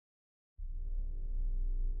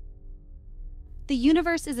The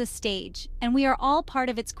universe is a stage, and we are all part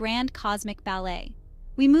of its grand cosmic ballet.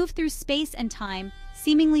 We move through space and time,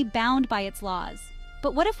 seemingly bound by its laws.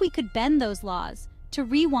 But what if we could bend those laws, to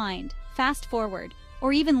rewind, fast forward,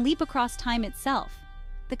 or even leap across time itself?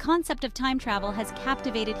 The concept of time travel has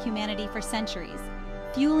captivated humanity for centuries,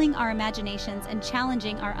 fueling our imaginations and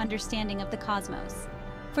challenging our understanding of the cosmos.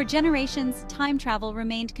 For generations, time travel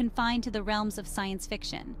remained confined to the realms of science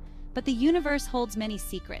fiction. But the universe holds many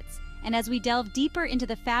secrets, and as we delve deeper into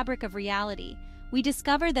the fabric of reality, we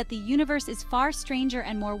discover that the universe is far stranger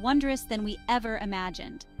and more wondrous than we ever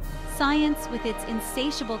imagined. Science, with its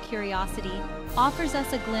insatiable curiosity, offers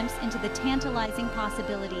us a glimpse into the tantalizing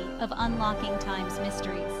possibility of unlocking time's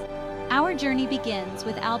mysteries. Our journey begins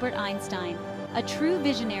with Albert Einstein, a true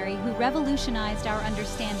visionary who revolutionized our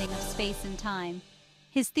understanding of space and time.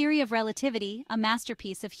 His theory of relativity, a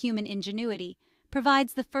masterpiece of human ingenuity,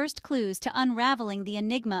 provides the first clues to unraveling the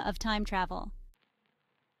enigma of time travel.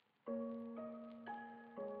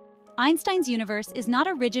 Einstein's universe is not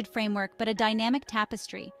a rigid framework but a dynamic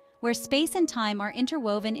tapestry, where space and time are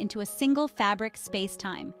interwoven into a single fabric,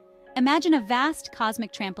 space-time. Imagine a vast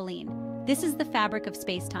cosmic trampoline. This is the fabric of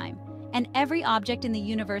space-time, and every object in the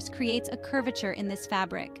universe creates a curvature in this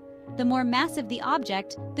fabric. The more massive the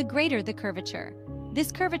object, the greater the curvature.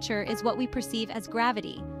 This curvature is what we perceive as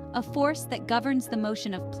gravity, a force that governs the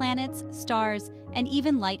motion of planets, stars, and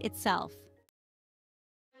even light itself.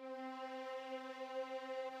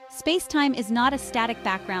 Space-time is not a static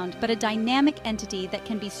background, but a dynamic entity that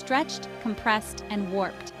can be stretched, compressed, and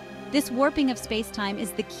warped. This warping of space-time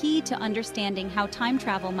is the key to understanding how time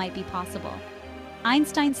travel might be possible.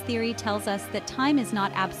 Einstein's theory tells us that time is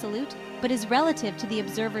not absolute, but is relative to the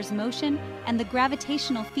observer's motion and the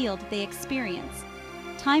gravitational field they experience.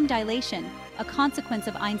 Time dilation, a consequence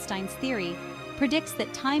of Einstein's theory, predicts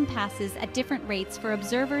that time passes at different rates for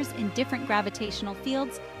observers in different gravitational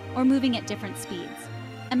fields or moving at different speeds.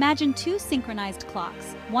 Imagine two synchronized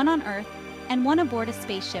clocks, one on Earth and one aboard a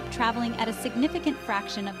spaceship traveling at a significant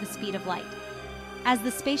fraction of the speed of light. As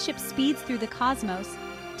the spaceship speeds through the cosmos,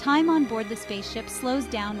 time on board the spaceship slows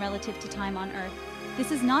down relative to time on Earth.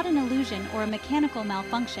 This is not an illusion or a mechanical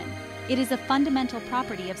malfunction. It is a fundamental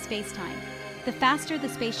property of spacetime. The faster the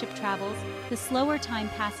spaceship travels, the slower time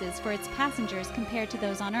passes for its passengers compared to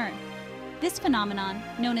those on Earth. This phenomenon,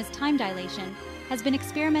 known as time dilation, has been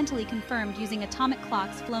experimentally confirmed using atomic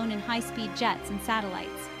clocks flown in high-speed jets and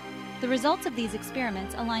satellites. The results of these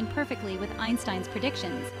experiments align perfectly with Einstein's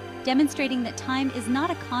predictions, demonstrating that time is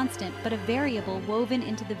not a constant but a variable woven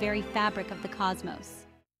into the very fabric of the cosmos.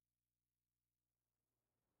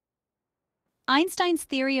 Einstein's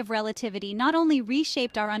theory of relativity not only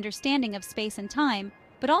reshaped our understanding of space and time,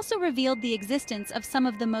 but also revealed the existence of some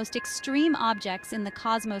of the most extreme objects in the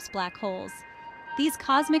cosmos: black holes. These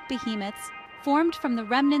cosmic behemoths, formed from the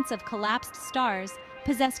remnants of collapsed stars,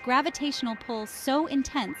 possess gravitational pull so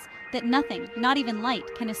intense that nothing, not even light,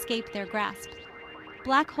 can escape their grasp.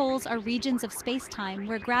 Black holes are regions of space-time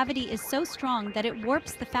where gravity is so strong that it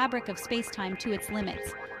warps the fabric of space-time to its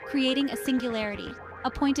limits, creating a singularity, a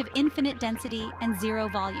point of infinite density and zero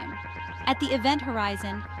volume. At the event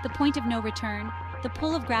horizon, the point of no return, the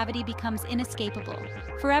pull of gravity becomes inescapable,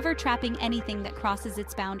 forever trapping anything that crosses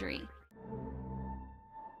its boundary.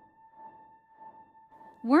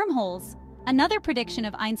 Wormholes, another prediction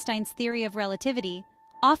of Einstein's theory of relativity,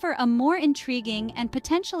 offer a more intriguing and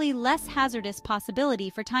potentially less hazardous possibility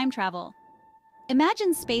for time travel.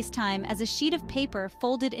 Imagine space-time as a sheet of paper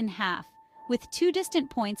folded in half, with two distant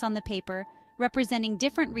points on the paper representing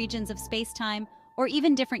different regions of space-time or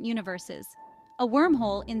even different universes. A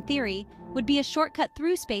wormhole, in theory, would be a shortcut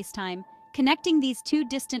through space-time, connecting these two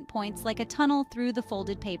distant points like a tunnel through the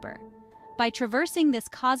folded paper. By traversing this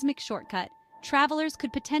cosmic shortcut, travelers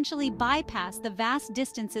could potentially bypass the vast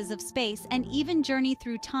distances of space and even journey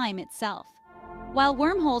through time itself. While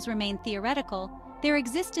wormholes remain theoretical, their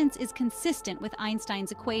existence is consistent with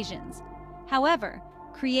Einstein's equations. However,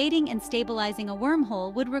 creating and stabilizing a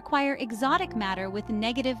wormhole would require exotic matter with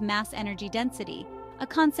negative mass-energy density, a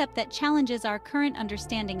concept that challenges our current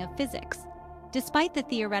understanding of physics. Despite the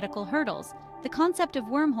theoretical hurdles, the concept of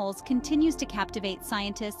wormholes continues to captivate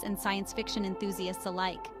scientists and science fiction enthusiasts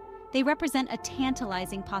alike. They represent a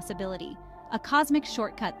tantalizing possibility, a cosmic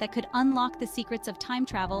shortcut that could unlock the secrets of time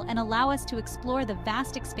travel and allow us to explore the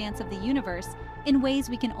vast expanse of the universe in ways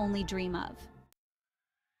we can only dream of.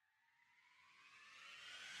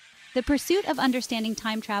 The pursuit of understanding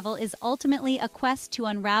time travel is ultimately a quest to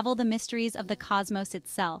unravel the mysteries of the cosmos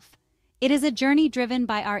itself. It is a journey driven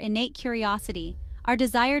by our innate curiosity, our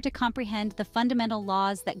desire to comprehend the fundamental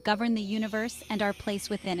laws that govern the universe and our place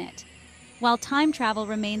within it. While time travel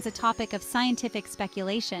remains a topic of scientific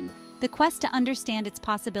speculation, the quest to understand its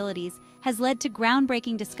possibilities has led to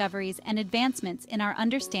groundbreaking discoveries and advancements in our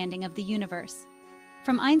understanding of the universe.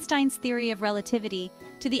 From Einstein's theory of relativity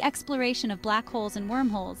to the exploration of black holes and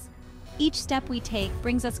wormholes, each step we take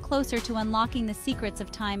brings us closer to unlocking the secrets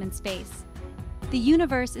of time and space. The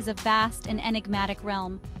universe is a vast and enigmatic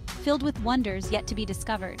realm, filled with wonders yet to be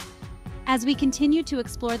discovered. As we continue to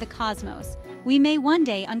explore the cosmos, we may one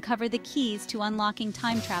day uncover the keys to unlocking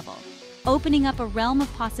time travel, opening up a realm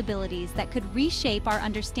of possibilities that could reshape our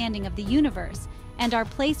understanding of the universe and our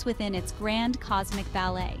place within its grand cosmic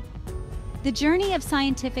ballet. The journey of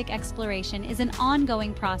scientific exploration is an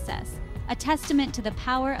ongoing process, a testament to the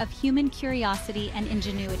power of human curiosity and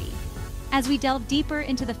ingenuity. As we delve deeper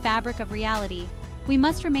into the fabric of reality, we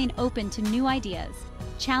must remain open to new ideas,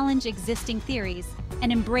 challenge existing theories,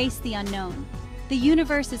 and embrace the unknown. The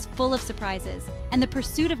universe is full of surprises, and the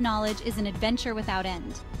pursuit of knowledge is an adventure without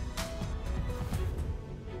end.